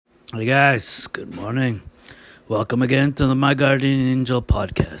Hey guys, good morning. Welcome again to the My Guardian Angel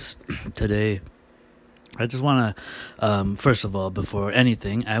podcast. Today, I just want to, first of all, before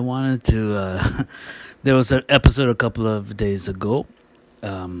anything, I wanted to, there was an episode a couple of days ago.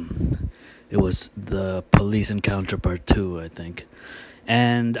 It was the police encounter part 2, I think.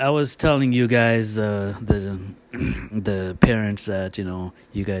 And I was telling you guys, the parents that,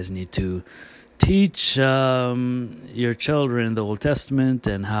 you guys need to teach your children the Old Testament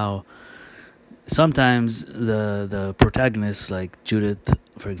and how sometimes the protagonists, like Judith,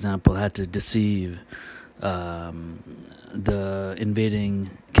 for example, had to deceive the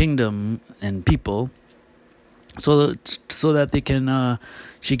invading kingdom and people so that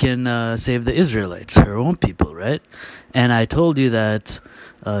she can save the Israelites, her own people, right? And I told you that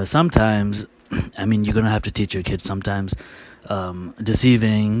sometimes, you're going to have to teach your kids sometimes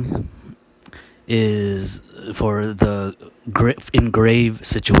deceiving is for the in grave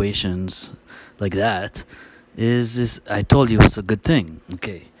situations like that is I told you it's a good thing,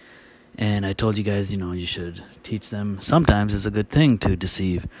 okay? And I told you guys, you should teach them sometimes it's a good thing to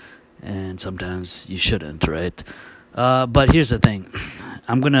deceive and sometimes you shouldn't, right? But here's the thing.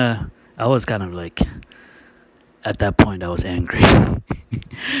 I was kind of like, at that point I was angry.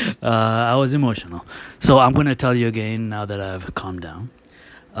 I was emotional. So I'm going to tell you again now that I've calmed down.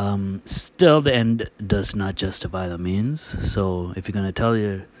 Still, the end does not justify the means. So if you're going to tell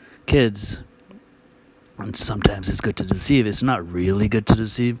your kids, sometimes it's good to deceive, it's not really good to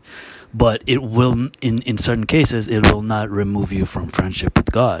deceive, but it will, in certain cases, it will not remove you from friendship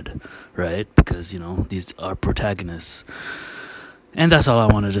with God, right? Because, these are protagonists. And that's all I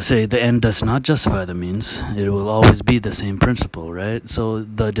wanted to say. The end does not justify the means. It will always be the same principle, right? So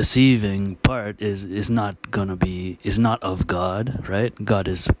the deceiving part is not of God, right? God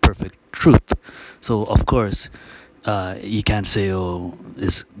is perfect truth. So of course, you can't say,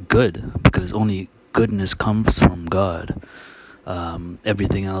 it's good, because only goodness comes from God.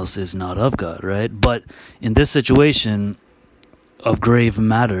 Everything else is not of God, right? But in this situation of grave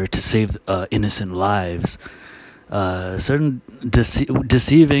matter to save innocent lives, certain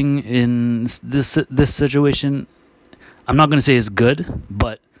deceiving in this situation, I'm not going to say is good,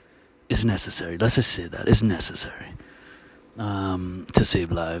 but it's necessary. Let's just say that it's necessary to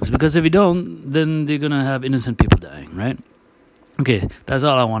save lives, because if you don't, then they're going to have innocent people dying, right? Okay, that's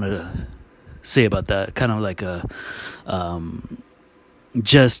all I wanted to say about that. Kind of like a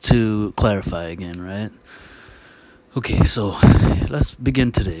just to clarify again, right? Okay, so let's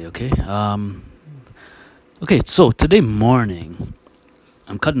begin today, okay? Okay, so today morning,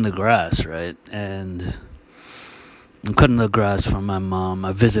 I'm cutting the grass, right? And I'm cutting the grass for my mom.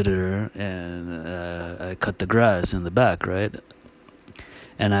 I visited her, and I cut the grass in the back, right?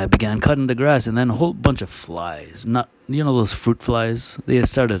 And I began cutting the grass, and then a whole bunch of flies, not, those fruit flies, they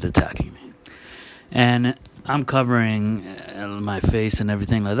started attacking me. And I'm covering my face and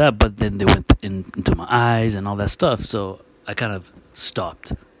everything like that, but then they went into my eyes and all that stuff, so I kind of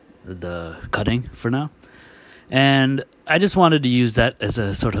stopped the cutting for now. And I just wanted to use that as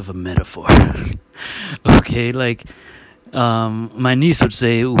a sort of a metaphor. Okay, like my niece would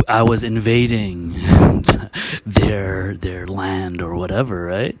say I was invading their land or whatever,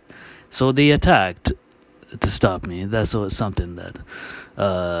 right? So they attacked to stop me. That's something that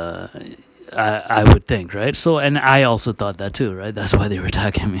I would think, right? So, and I also thought that too, right? That's why they were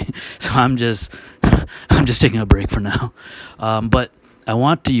attacking me. So I'm just taking a break for now. But I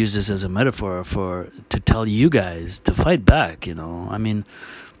want to use this as a metaphor to tell you guys to fight back,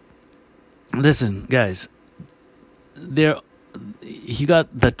 listen, guys, you got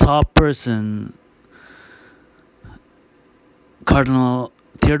the top person, Cardinal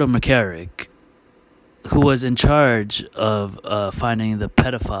Theodore McCarrick, who was in charge of finding the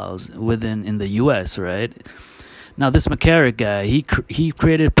pedophiles in the U.S., right? Now, this McCarrick guy, he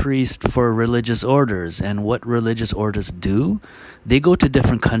created priests for religious orders, and what religious orders do, they go to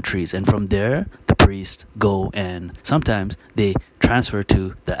different countries, and from there, the priests go and sometimes they transfer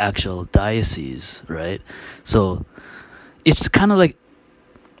to the actual diocese, right? So it's kind of like,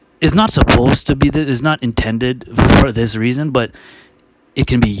 it's not supposed to be this, it's not intended for this reason, but it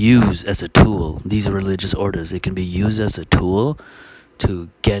can be used as a tool. These religious orders, it can be used as a tool to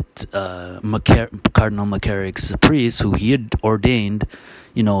get Cardinal McCarrick's priest, who he had ordained,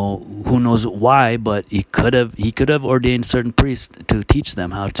 who knows why, but he could have ordained certain priests to teach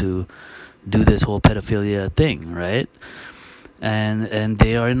them how to do this whole pedophilia thing, right? And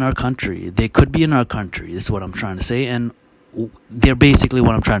they are in our country. They could be in our country. This is what I'm trying to say. And they're basically,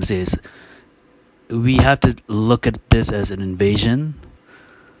 what I'm trying to say is, we have to look at this as an invasion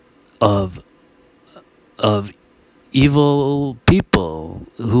of evil people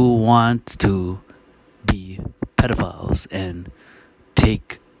who want to be pedophiles and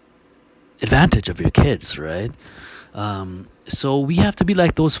take advantage of your kids, right? So we have to be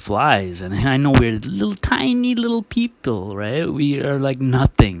like those flies, and I know we're little tiny little people, right? We are like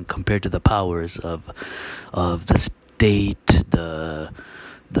nothing compared to the powers of the state, the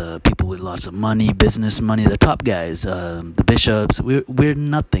people with lots of money, business money, the top guys, the bishops. We're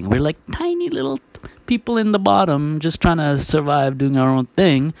nothing. We're like tiny little people in the bottom, just trying to survive, doing our own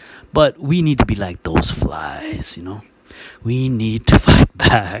thing. But we need to be like those flies, you know. We need to fight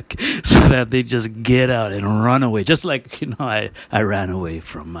back so that they just get out and run away. Just like, I ran away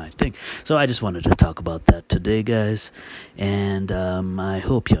from my thing. So I just wanted to talk about that today, guys. And I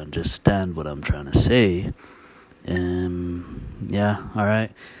hope you understand what I'm trying to say. Yeah, all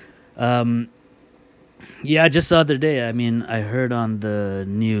right. Yeah, just the other day, I heard on the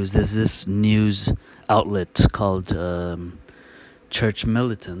news, there's this news outlet called Church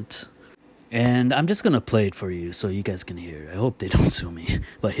Militant. And I'm just going to play it for you so you guys can hear. I hope they don't sue me.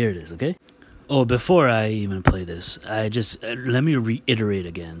 But here it is, okay? Oh, before I even play this, let me reiterate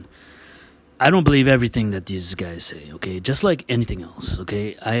again. I don't believe everything that these guys say, okay? Just like anything else,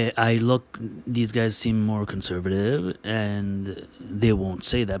 okay? These guys seem more conservative, and they won't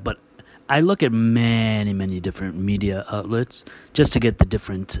say that. But I look at many, many different media outlets just to get the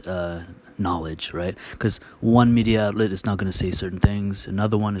different knowledge, right? Because one media outlet is not going to say certain things,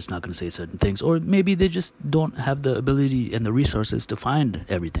 another one is not going to say certain things, or maybe they just don't have the ability and the resources to find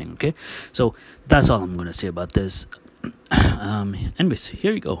everything, okay? So that's all I'm going to say about this. Anyways,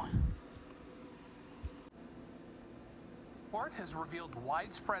 here you go. Report has revealed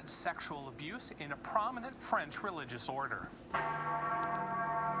widespread sexual abuse in a prominent French religious order.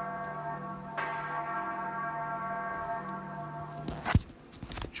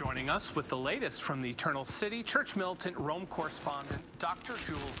 Joining us with the latest from the Eternal City, Church Militant Rome correspondent, Dr.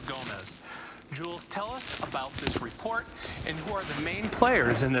 Jules Gomez. Jules, tell us about this report and who are the main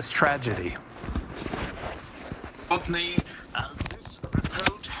players in this tragedy. Rodney, this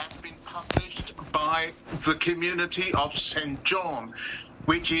report has been published by the community of St. John,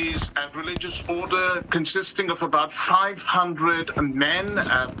 which is a religious order consisting of about 500 men,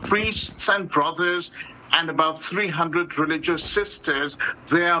 priests and brothers, and about 300 religious sisters.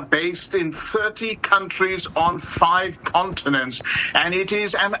 They are based in 30 countries on 5 continents. And it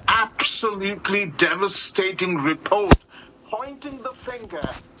is an absolutely devastating report pointing the finger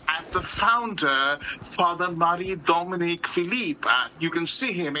at the founder, Father Marie-Dominique Philippe. You can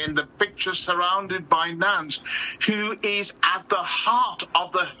see him in the picture surrounded by nuns, who is at the heart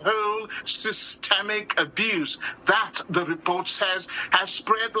of the whole systemic abuse that, the report says, has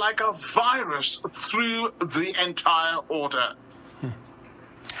spread like a virus through the entire order.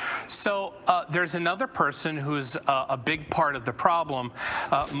 So there's another person who's a big part of the problem,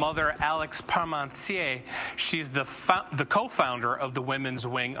 Mother Alex Parmentier. She's the co-founder of the women's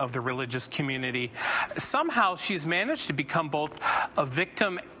wing of the religious community. Somehow she's managed to become both a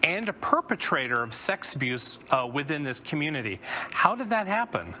victim and a perpetrator of sex abuse within this community. How did that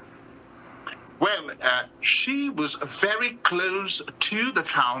happen? Well, she was very close to the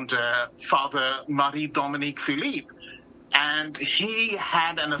founder, Father Marie-Dominique Philippe, and he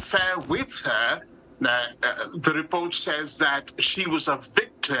had an affair with her. The report says that she was a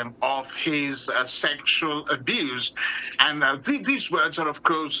victim of his sexual abuse. And these words are, of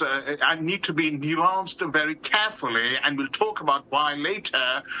course, need to be nuanced very carefully, and we'll talk about why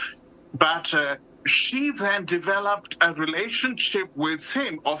later. But she then developed a relationship with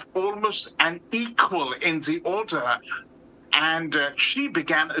him of almost an equal in the order. And she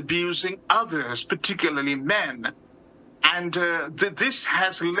began abusing others, particularly men. And this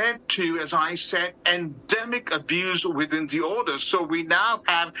has led to, as I said, endemic abuse within the order. So we now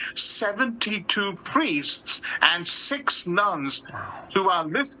have 72 priests and 6 nuns who are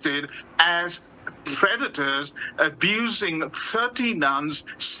listed as predators, abusing 30 nuns,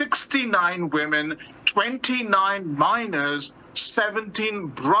 69 women, 29 minors, 17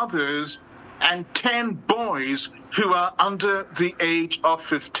 brothers, and 10 boys who are under the age of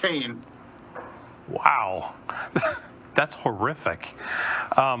 15. Wow. That's horrific.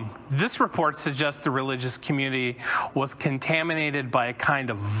 This report suggests the religious community was contaminated by a kind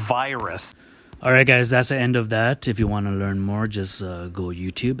of virus. All right, guys, that's the end of that. If you want to learn more, just go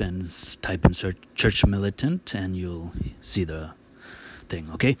YouTube and type in Church Militant, and you'll see the thing,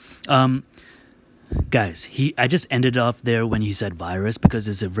 okay? Guys, I just ended off there when he said virus, because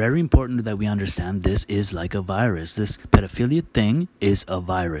it's very important that we understand this is like a virus. This pedophilia thing is a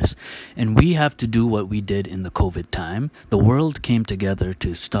virus. And we have to do what we did in the COVID time. The world came together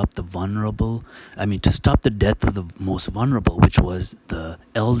to stop to stop the death of the most vulnerable, which was the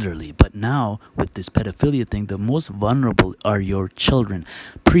elderly. But now, with this pedophilia thing, the most vulnerable are your children,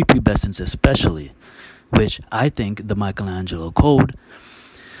 prepubescents especially, which I think the Michelangelo Code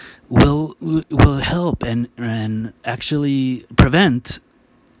will help and actually prevent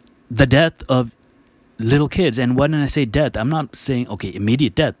the death of little kids. And when I say death, I'm not saying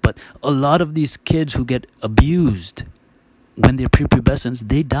immediate death, but a lot of these kids who get abused when they're prepubescents,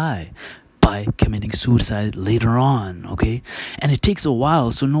 they die by committing suicide later on. And it takes a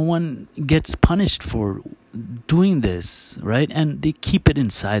while, so no one gets punished for doing this, right? And they keep it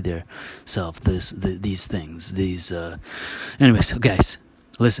inside their self, these things, anyways, guys,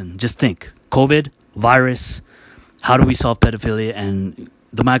 listen, just think. COVID, virus, how do we solve pedophilia? And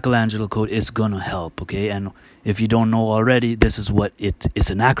the Michelangelo Code is going to help, And if you don't know already, this is what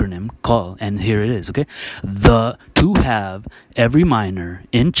it's an acronym called, and here it is, to have every minor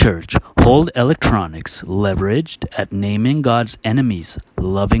in church hold electronics leveraged at naming God's enemies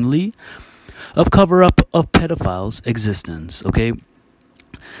lovingly of cover-up of pedophiles' existence,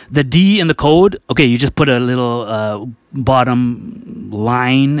 The D in the code, you just put a little bottom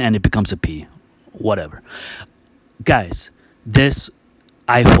line and it becomes a P. Whatever. Guys, this,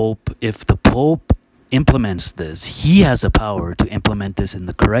 I hope, if the Pope implements this, he has the power to implement this in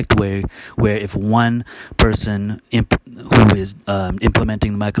the correct way, where if one person who is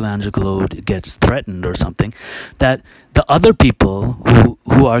implementing the Michelangelo Code gets threatened or something, that the other people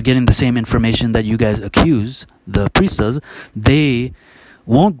who are getting the same information that you guys accuse the priest does, they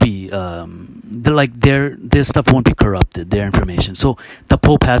won't be their stuff won't be corrupted, their information. So the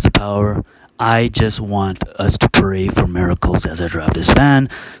Pope has the power. I just want us to pray for miracles as I drive this van,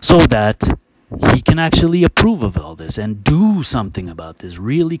 so that he can actually approve of all this and do something about this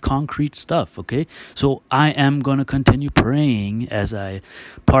really concrete stuff. So I am going to continue praying as I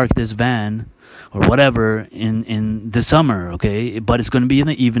park this van or whatever in the summer, but it's going to be in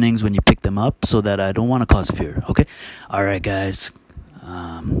the evenings when you pick them up, so that I don't want to cause fear. All right, guys.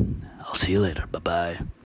 I'll see you later. Bye-bye.